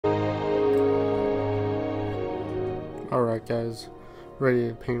Alright guys,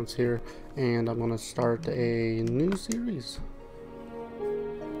 RadiatedPants here, and I'm going to start a new series.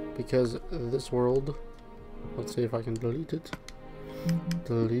 Because this world, let's see if I can delete it.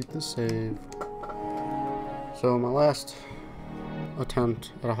 Delete the save. So my last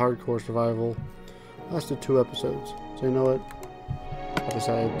attempt at a hardcore survival lasted 2 episodes. So you know what? I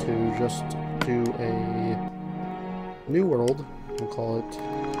decided to just do a new world. We'll call it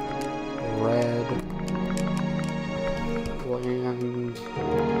RadiatedPants. And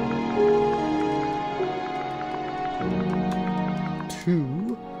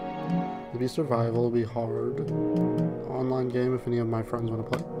 2 will be survival, will be hard. Online game if any of my friends want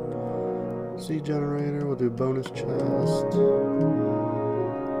to play. Seed generator, we'll do bonus chest.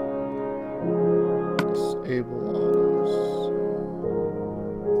 Disable autos.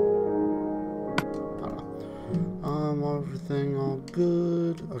 I don't know. Everything all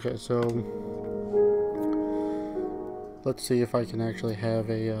good. Okay, so let's see if I can actually have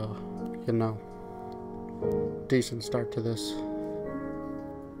a, decent start to this.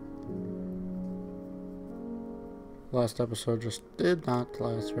 Last episode just did not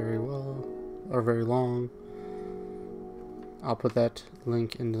last very well, or very long. I'll put that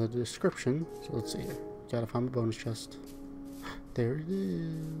link in the description. So let's see here. Gotta find the bonus chest. There it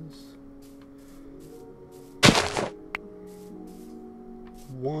is.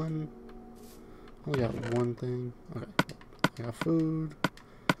 One. Only got one thing. Okay. I got food.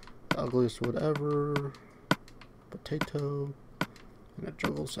 The ugliest wood ever. Potato. And a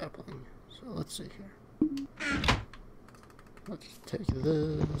jungle sapling. So let's see here. Let's take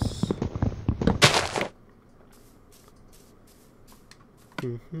this.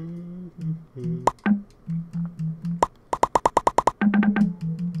 Do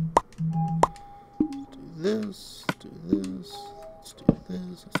this. Do this. Let's do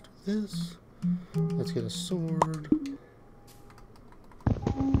this. Let's do this. Let's get a sword.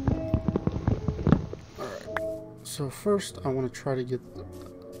 Alright. So first I want to try to get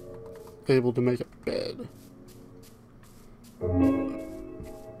able to make a bed.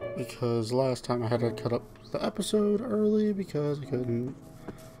 Because last time I had to cut up the episode early because I couldn't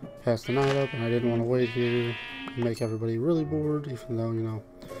pass the night up and I didn't want to wait here and make everybody really bored, even though, you know,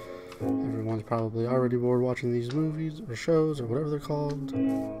 everyone's probably already bored watching these movies or shows or whatever they're called.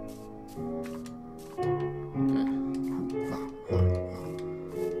 Okay.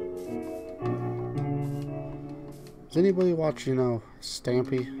 Does anybody watch,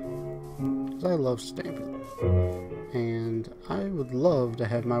 Stampy? Because I love Stampy. And I would love to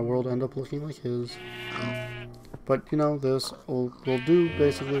have my world end up looking like his. But, this will do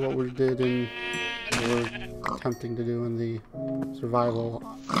basically what we did in, we're attempting to do in the survival,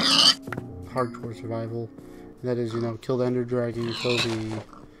 hardcore survival. And that is, kill the Ender Dragon, kill the,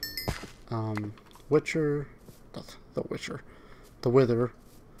 Witcher, the Wither,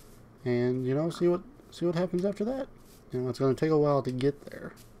 and, see what happens after that. It's going to take a while to get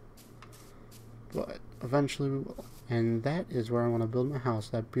there. But eventually we will. And that is where I want to build my house,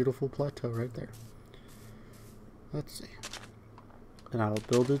 that beautiful plateau right there. Let's see. And I will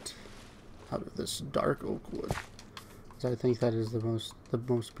build it out of this dark oak wood. Because I think that is the most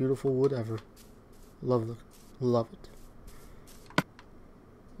beautiful wood ever. Love it.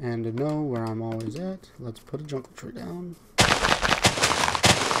 And to know where I'm always at, let's put a jungle tree down.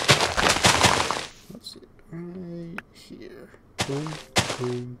 Let's see, right here. Boom,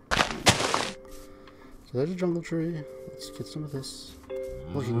 boom, boom. So there's a jungle tree. Let's get some of this.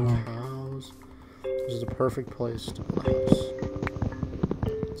 Looking cows. This is a perfect place to build a house.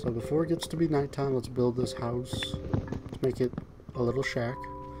 So before it gets to be nighttime, let's build this house. Let's make it a little shack.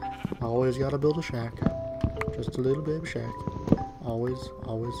 Always gotta build a shack. Just a little baby shack. Always,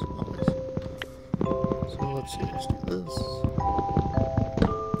 always, always. So let's see, let's do this.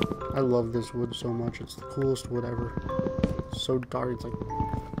 I love this wood so much. It's the coolest wood ever. It's so dark, it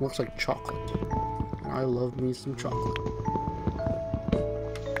looks like chocolate. And I love me some chocolate.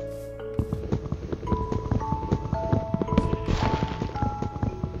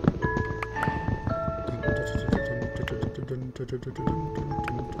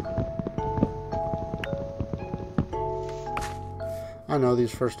 I know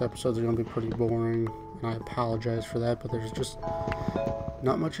these first episodes are going to be pretty boring, and I apologize for that, but there's just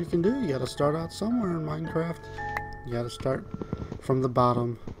not much you can do. You got to start out somewhere in Minecraft. You got to start from the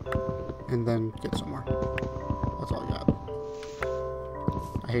bottom and then get somewhere. That's all I got.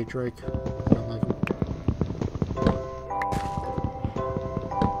 I hate Drake. I don't like him.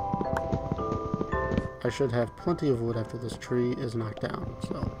 I should have plenty of wood after this tree is knocked down,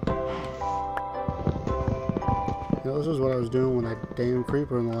 so. This is what I was doing when that damn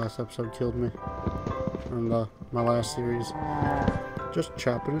creeper in the last episode killed me. from my last series. Just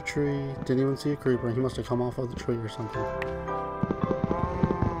chopping a tree. Didn't even see a creeper. He must have come off of the tree or something.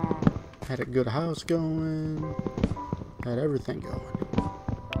 Had a good house going. Had everything going.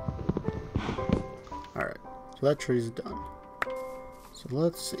 Alright, so that tree's done. So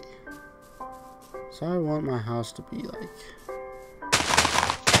let's see. So I want my house to be like...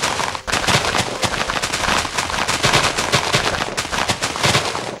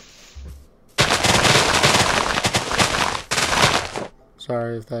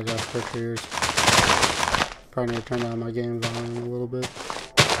 Sorry if that hurt your ears. Probably need to turn down my game volume a little bit.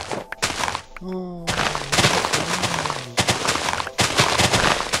 Oh,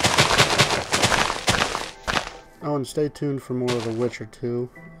 oh, and stay tuned for more of The Witcher 2,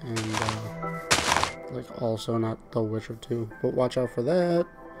 and like also not The Witcher 2, but watch out for that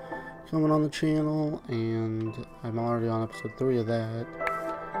coming on the channel. And I'm already on episode 3 of that,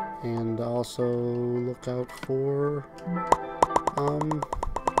 and also look out for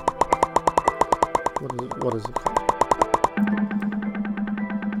what is it called?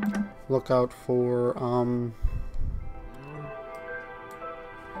 Look out for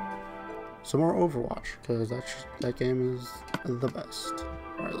some more Overwatch, because that game is the best.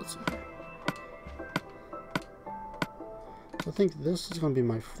 Alright, let's see. I think this is going to be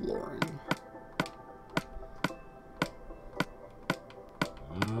my flooring.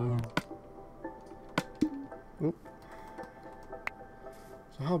 Oop.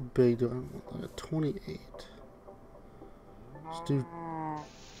 So how big do I want? Like a 28. Let's do...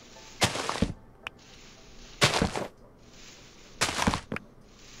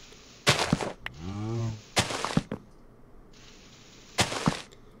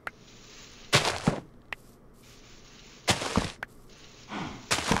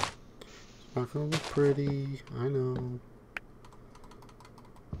 Not gonna look pretty, I know.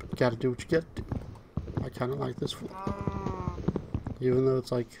 But you gotta do what you gotta do. I kinda like this floor. Even though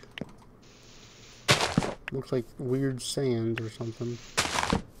it's like... looks like weird sand or something.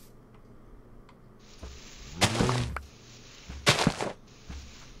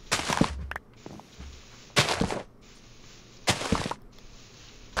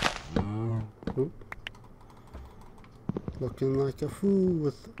 Oop. Looking like a fool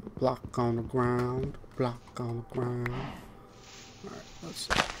with block on the ground, block on the ground. Alright, let's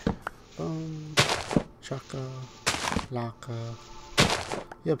see. Boom, chaka, laka.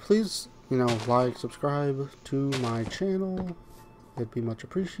 Yeah, please, you know, like, subscribe to my channel. It'd be much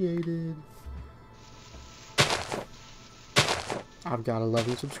appreciated. I've got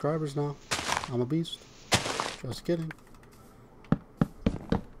 11 subscribers now. I'm a beast. Just kidding.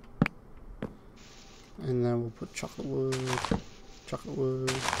 And then we'll put chocolate wood, chocolate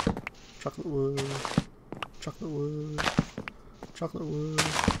wood, chocolate wood, chocolate wood, chocolate wood.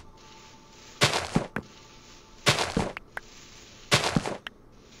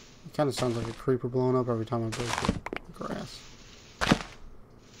 It kind of sounds like a creeper blowing up every time I break the grass.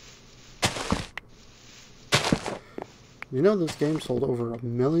 You know this game sold over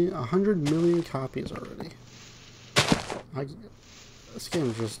 100 million copies already. This game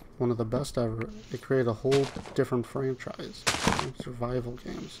is just one of the best ever. It created a whole different franchise. Survival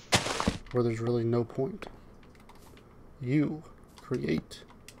games. Where there's really no point. You create.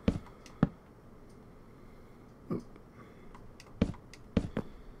 Oop.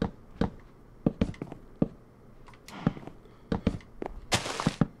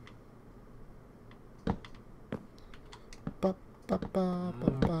 Ba, ba, ba, ba,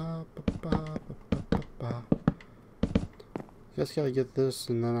 ba, ba, ba, ba, ba. Just gotta get this,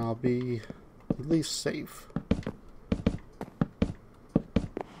 and then I'll be at least safe.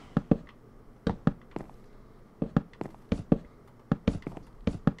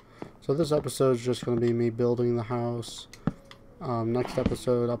 So this episode is just going to be me building the house. Next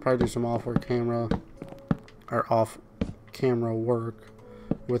episode, I'll probably do some off-camera work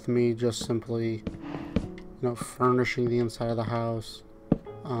with me just simply, you know, furnishing the inside of the house,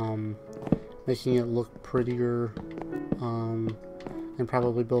 making it look prettier. And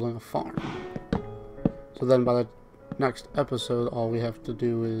probably building a farm. So then by the next episode, all we have to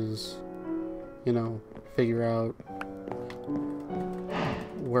do is, you know, figure out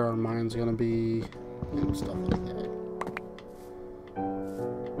where our mine's gonna be and stuff like that.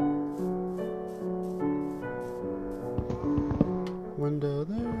 Window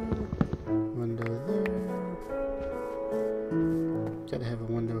there, window there. Gotta have a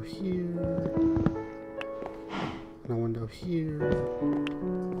window here. A window here.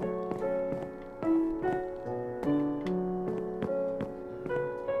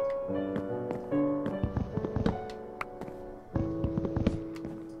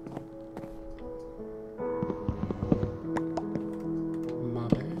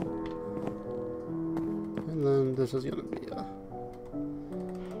 this is gonna be a,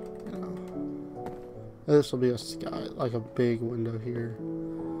 you know, this will be a sky, like a big window here.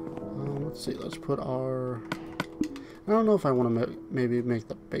 Let's see, let's put our, I don't know if I want to maybe make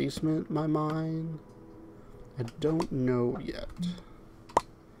the basement my mine. I don't know yet.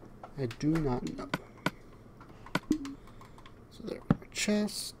 I do not know. So there, a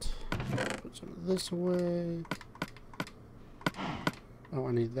chest. Put some of this away. Oh,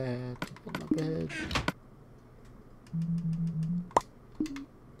 I need that. Put my bed.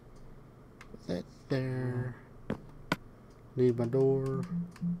 Put that there. Need my door.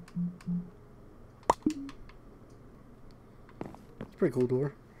 It's a pretty cool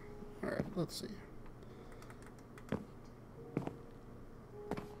door. Alright, let's see.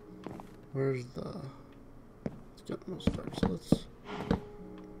 Where's the... Let's get them started. So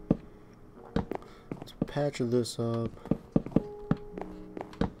let's patch this up.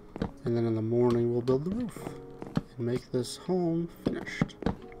 And then in the morning we'll build the roof. And make this home finished.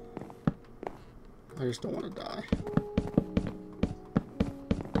 I just don't want to die.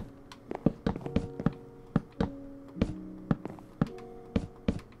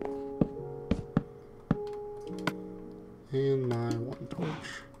 And my one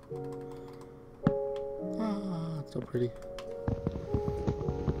torch. Ah, it's so pretty.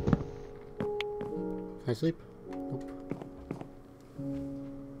 Can I sleep? Nope.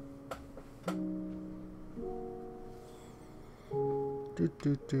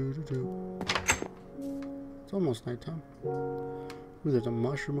 It's almost nighttime. Ooh, there's a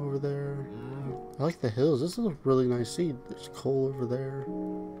mushroom over there. I like the hills. This is a really nice seed. There's coal over there.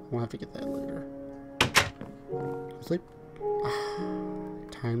 I'll have to get that later. Sleep.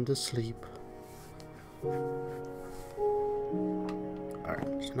 Time to sleep.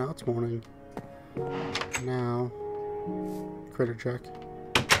 Alright, so now it's morning. Now, critter check.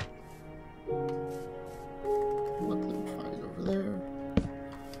 Let them fight over there.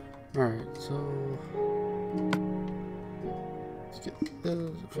 Alright, so let's get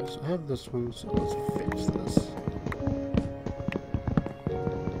this. Okay, so I have this one, so let's fix this.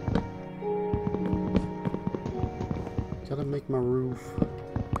 Gotta make my roof.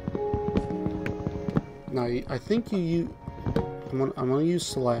 Now, I think I'm gonna use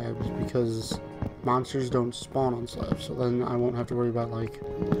slabs because monsters don't spawn on slabs, so then I won't have to worry about like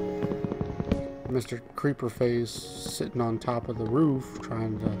Mr. Creeperface sitting on top of the roof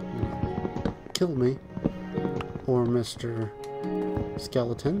trying to, you know, kill me, or Mr.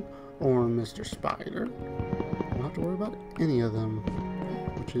 Skeleton, or Mr. Spider. I don't have to worry about any of them,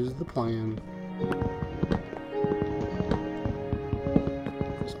 which is the plan.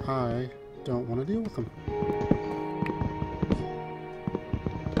 Because I don't want to deal with them.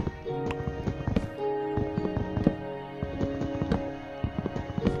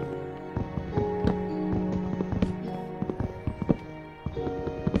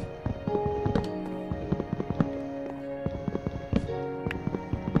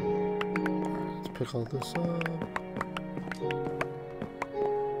 Pick all this up.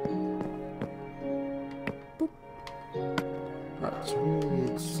 Boop. Alright, so we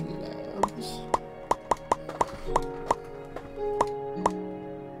need slabs.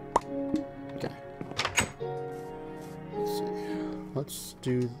 Okay. Let's see. Let's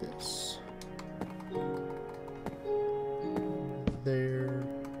do this. There.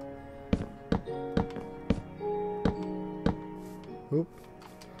 Oop.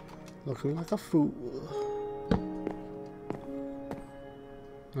 Looking like a fool.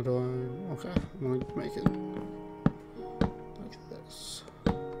 How do I... Okay, I'm going to make it like this.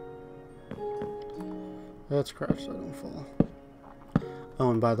 Let's crouch so I don't fall.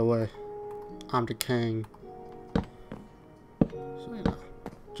 Oh, and by the way, I'm decaying. So, you know,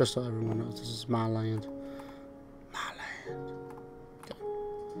 just so everyone knows, this is my land. My land. Okay.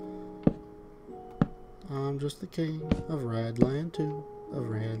 I'm just the king of Radland 2. Of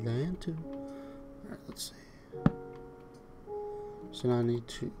Radland 2. Alright, let's see. So now I need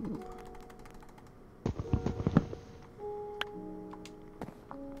to...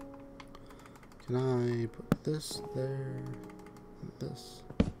 Can I put this there? And this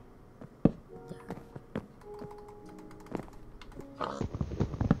there.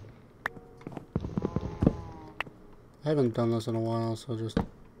 I haven't done this in a while, so just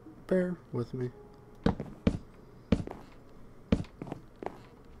bear with me.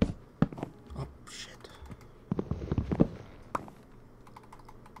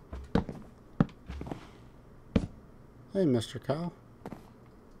 Hey, Mr. Cow.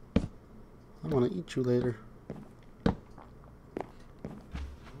 I want to eat you later.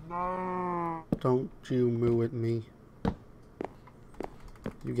 No. Don't you moo at me.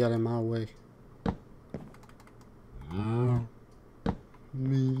 You got in my way.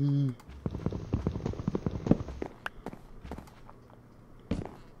 Me.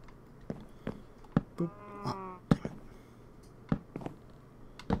 Boop. Oh, damn it.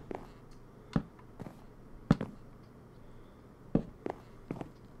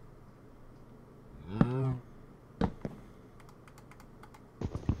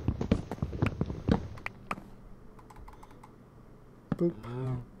 Boop.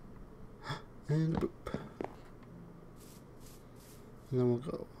 And boop. And then we'll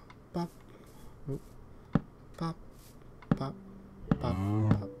go pop, boop, pop, pop, pop,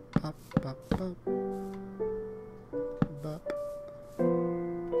 pop, pop, pop, pop, bop, bop,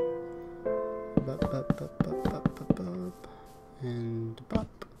 bop, bop, bop, bop, bop, bop, and bop,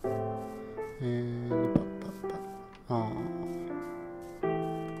 and bop, bop, bop. Aww.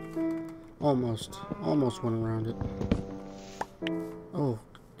 Almost went around it. Oh,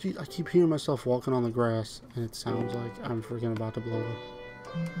 gee, I keep hearing myself walking on the grass, and it sounds like I'm freaking about to blow up.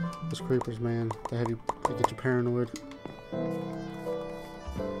 Those creepers, man, they get you paranoid.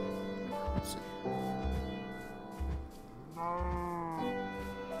 Let's see.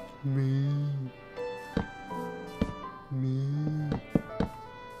 Me.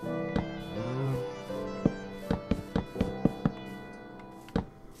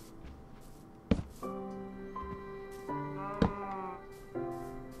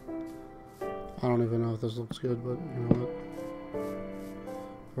 I don't even know if this looks good, but you know what?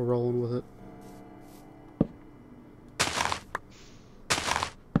 We're rolling with it.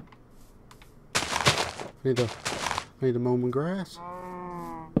 I need to mow my grass.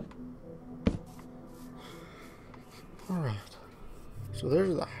 Alright. So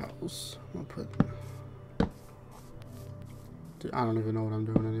there's the house. I'll put... Dude, I don't even know what I'm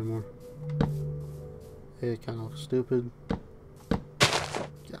doing anymore. It kind of looks stupid.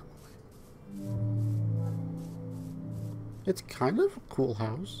 It's kind of a cool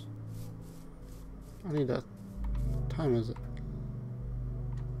house. I need to... What time is it?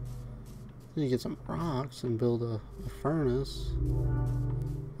 I need to get some rocks and build a furnace.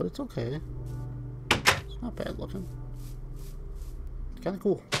 But it's okay. It's not bad looking. It's kind of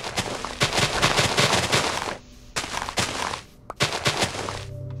cool.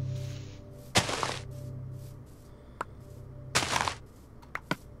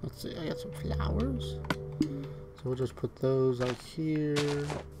 Let's see, I got some flowers. So we'll just put those out here.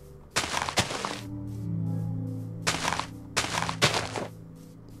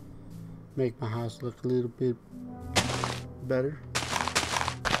 Make my house look a little bit better.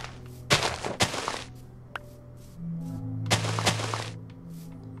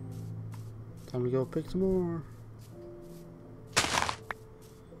 Time to go pick some more.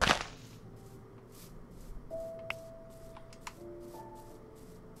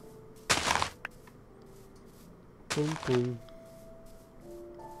 Boom, boom.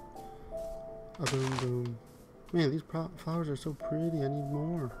 A boom, boom. Man, these flowers are so pretty. I need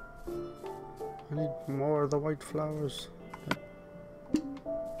more. I need more of the white flowers. I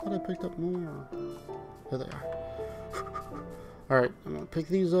thought I picked up more. There they are. Alright, I'm gonna pick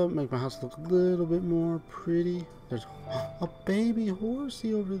these up, make my house look a little bit more pretty. There's a baby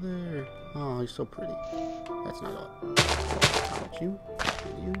horsey over there. Oh, he's so pretty. That's not all. Not you.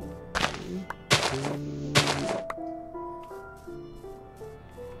 You. You.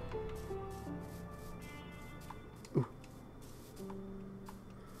 Ooh.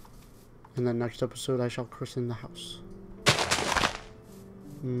 In the next episode, I shall christen the house.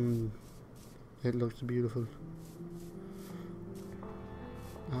 It looks beautiful.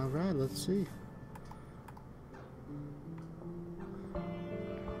 Alright, let's see.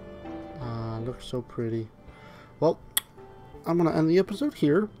 Looks so pretty. Well, I'm gonna end the episode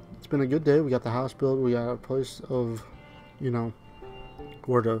here. It's been a good day. We got the house built. We got a place of, you know,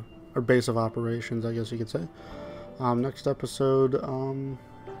 our base of operations, I guess you could say. Next episode,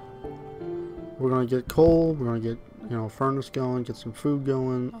 we're gonna get coal. We're gonna get, you know, a furnace going, get some food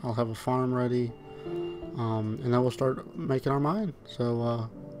going. I'll have a farm ready, and then we'll start making our mine. So,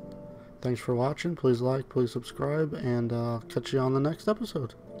 thanks for watching. Please like, please subscribe, and catch you on the next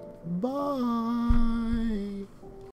episode. Bye.